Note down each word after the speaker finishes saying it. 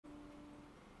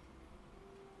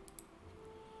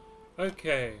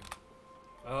Okay.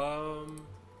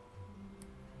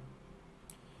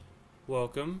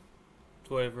 Welcome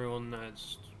to everyone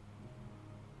that's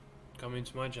coming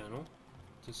to my channel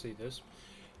to see this.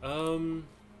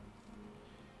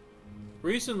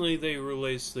 Recently they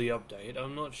released the update.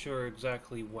 I'm not sure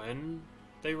exactly when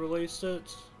they released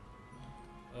it.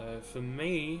 For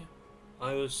me,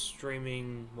 I was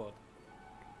streaming, what,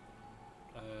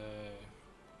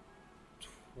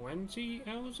 20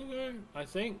 hours ago, I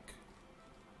think?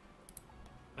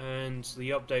 And the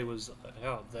update was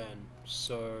out then,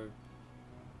 so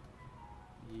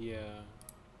yeah,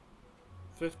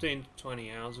 15 to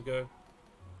 20 hours ago,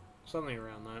 something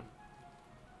around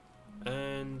that.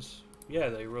 And yeah,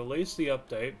 they released the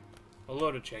update, a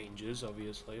lot of changes,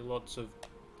 obviously, lots of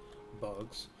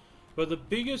bugs, but the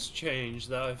biggest change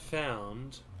that I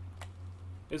found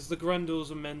is the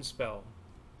Grendel's Amends spell.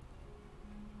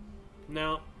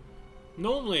 Now,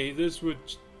 normally this would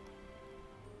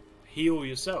heal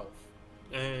yourself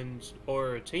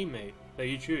or a teammate that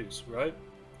you choose, right?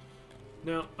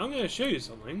 Now, I'm going to show you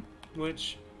something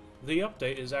which the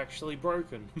update is actually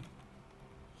broken.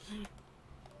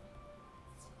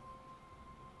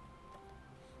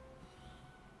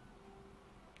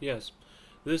 Yes,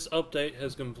 this update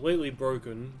has completely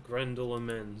broken Grendel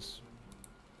Amends.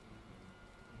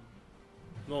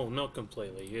 Well, not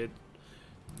completely.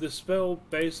 The spell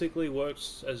basically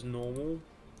works as normal.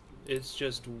 It's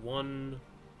just one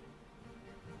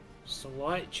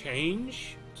slight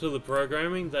change to the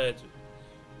programming that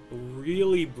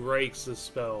really breaks the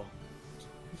spell.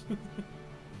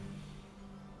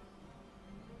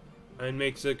 And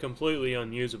makes it completely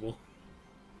unusable.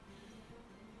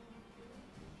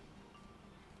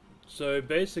 So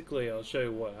basically, I'll show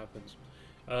you what happens.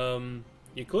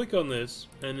 You click on this,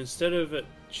 and instead of it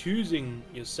choosing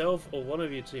yourself or one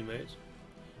of your teammates,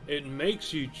 it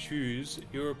makes you choose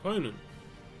your opponent.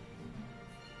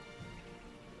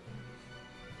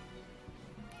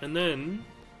 And then,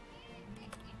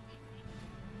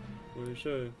 let me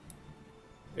show you.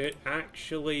 It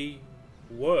actually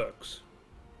works.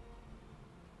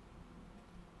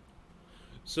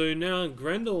 So now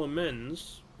Grendel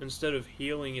Amends, instead of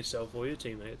healing yourself or your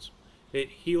teammates, it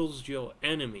heals your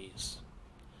enemies.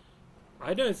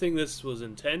 I don't think this was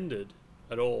intended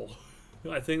at all.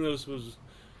 I think this was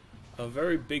a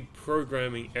very big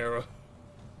programming error.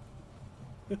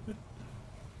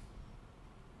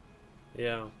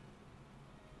 Yeah.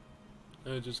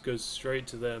 And it just goes straight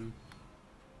to them.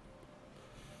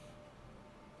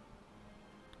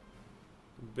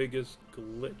 Biggest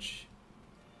glitch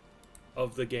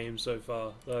of the game so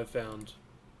far that I've found.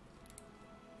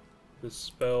 The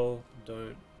spell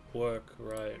don't work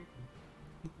right.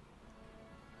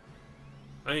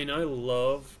 I mean, I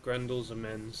love Grendel's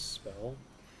Amends spell,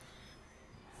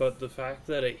 but the fact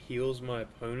that it heals my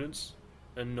opponents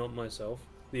and not myself,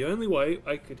 the only way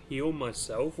I could heal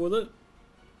myself with it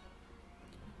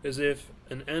is if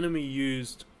an enemy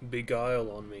used Beguile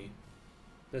on me.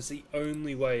 That's the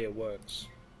only way it works.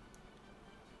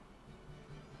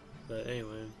 But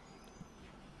anyway,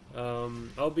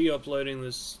 I'll be uploading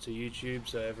this to YouTube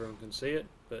so everyone can see it,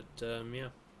 but yeah.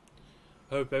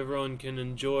 Hope everyone can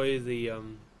enjoy the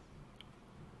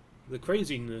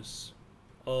craziness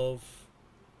of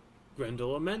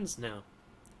Grendel Amends now.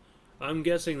 I'm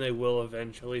guessing they will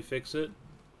eventually fix it,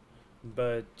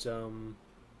 but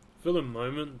for the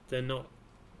moment they're not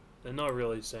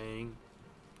really saying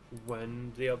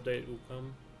when the update will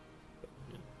come. But,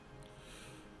 yeah.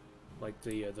 Like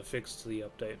the fix to the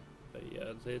update. But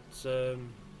yeah, it's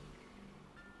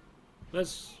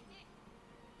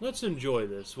Let's enjoy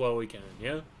this while we can,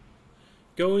 yeah?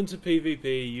 Go into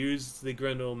PvP, use the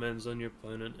Grendel Amends on your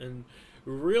opponent, and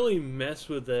really mess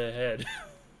with their head.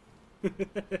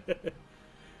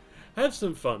 Have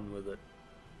some fun with it.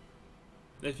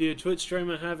 If you're a Twitch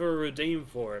streamer, have a redeem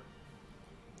for it.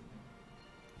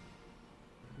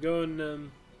 Go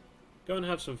and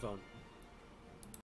have some fun.